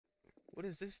What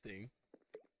is this thing?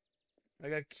 I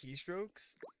got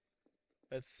keystrokes?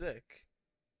 That's sick.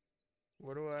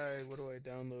 What do I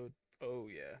download? Oh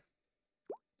yeah.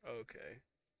 Okay.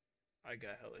 I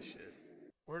got hella shit.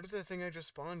 Where did that thing I just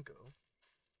spawned go?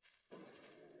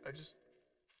 I just...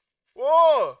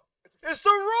 Whoa! It's the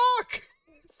rock!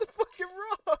 It's the fucking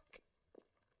rock!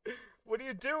 What are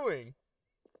you doing?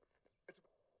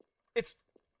 It's...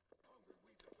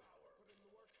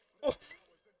 Oh,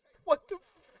 what the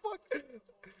fuck?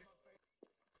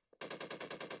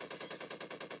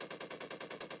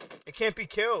 It can't be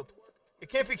killed. It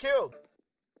can't be killed.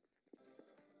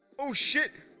 Oh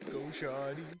shit! Go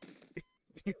shoddy.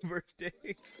 Your birthday.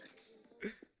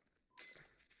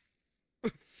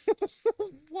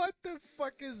 What the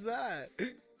fuck is that?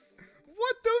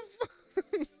 What the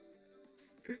fuck?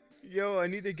 Yo, I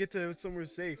need to get to somewhere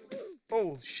safe.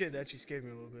 Oh shit, that actually scared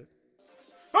me a little bit.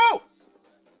 Oh!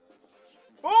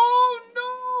 Oh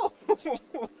no!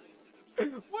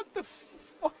 What the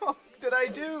fuck did I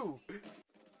do?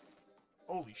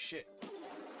 Holy shit.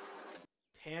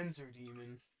 Panzer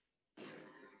Demon.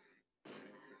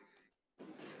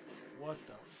 What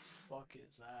the fuck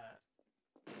is that?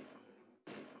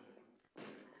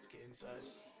 Get inside.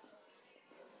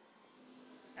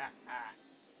 Ah, ah.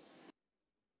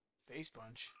 Face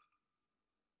punch.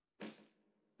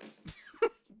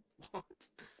 What?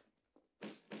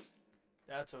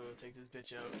 That's how we'll take this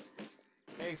bitch out.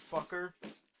 Hey, fucker.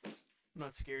 I'm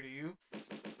not scared of you.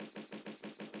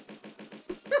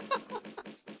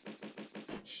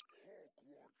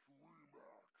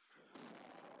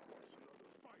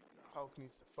 Hulk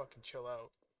needs to fucking chill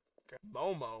out. Okay.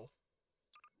 Momo.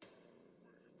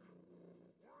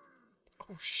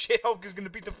 Oh shit, Hulk is gonna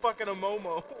beat the fuck out of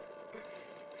Momo.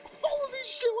 Holy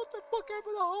shit, what the fuck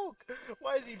happened to Hulk?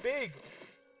 Why is he big?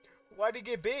 Why'd he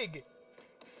get big?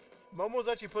 Momo's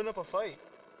actually putting up a fight.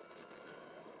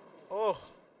 Oh.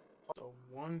 The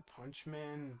One Punch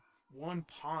Man, One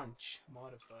Punch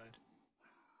modified.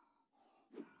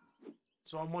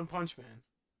 So I'm One Punch Man.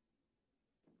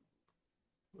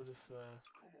 What if,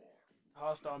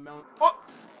 hostile melon? Oh!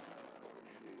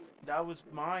 That was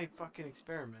my fucking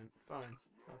experiment. Fine.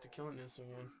 I'll have to kill an innocent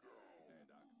one.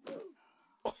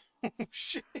 Oh,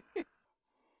 shit!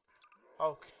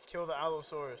 Hulk, kill the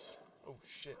Allosaurus. Oh,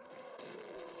 shit.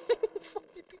 Fuck,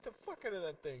 you beat the fuck out of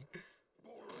that thing.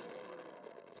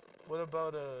 What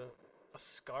about a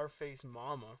Scarface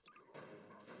Mama?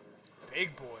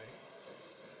 Big boy.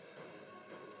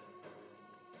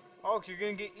 Hulk, you're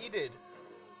gonna get eated.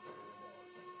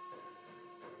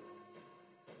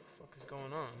 What the fuck is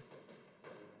going on?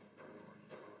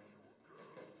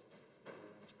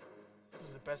 This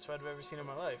is the best fight I've ever seen in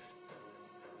my life.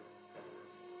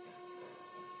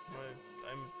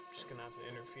 I'm just gonna have to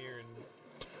interfere and...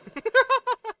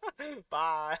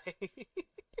 Bye!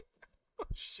 Oh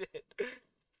shit.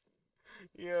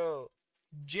 Yo.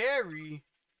 Jerry!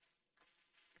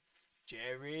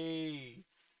 Jerry!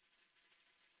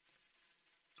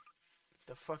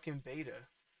 The fucking beta.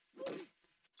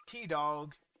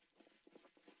 T-Dog.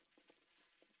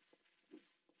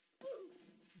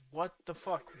 What the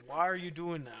fuck? Why are you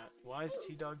doing that? Why is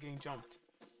T-Dog getting jumped?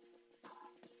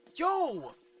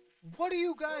 Yo! What are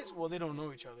you guys? Well, they don't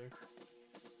know each other.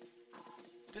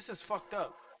 This is fucked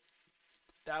up.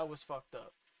 That was fucked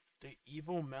up. The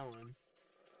evil melon.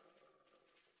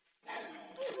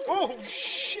 Oh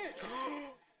shit!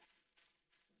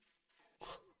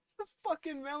 The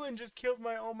fucking melon just killed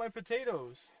all my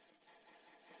potatoes.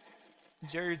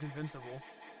 Jerry's invincible.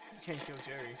 You can't kill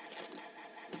Jerry.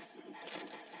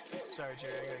 Sorry,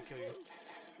 Jerry, I gotta kill you.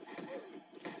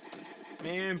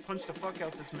 Man, punch the fuck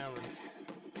out this melon.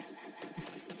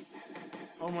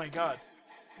 Oh my god.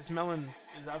 This melon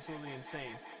is absolutely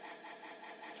insane.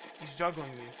 He's juggling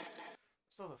me.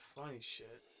 What's all the funny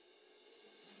shit?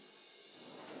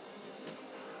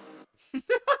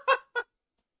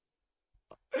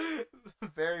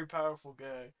 Very powerful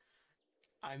guy.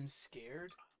 I'm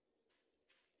scared?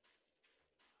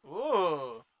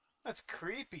 Ooh, that's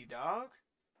creepy, dog.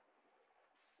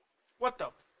 What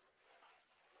the?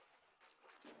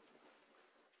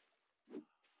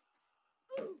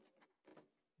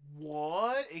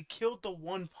 What? It killed the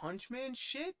One Punch Man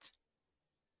shit?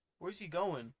 Where's he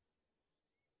going?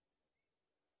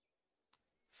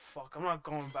 Fuck, I'm not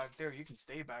going back there. You can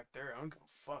stay back there. I don't give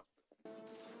a fuck.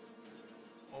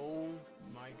 Oh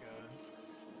my god.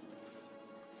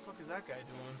 What the fuck is that guy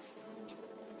doing?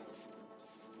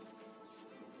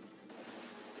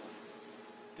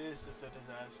 This is a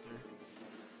disaster.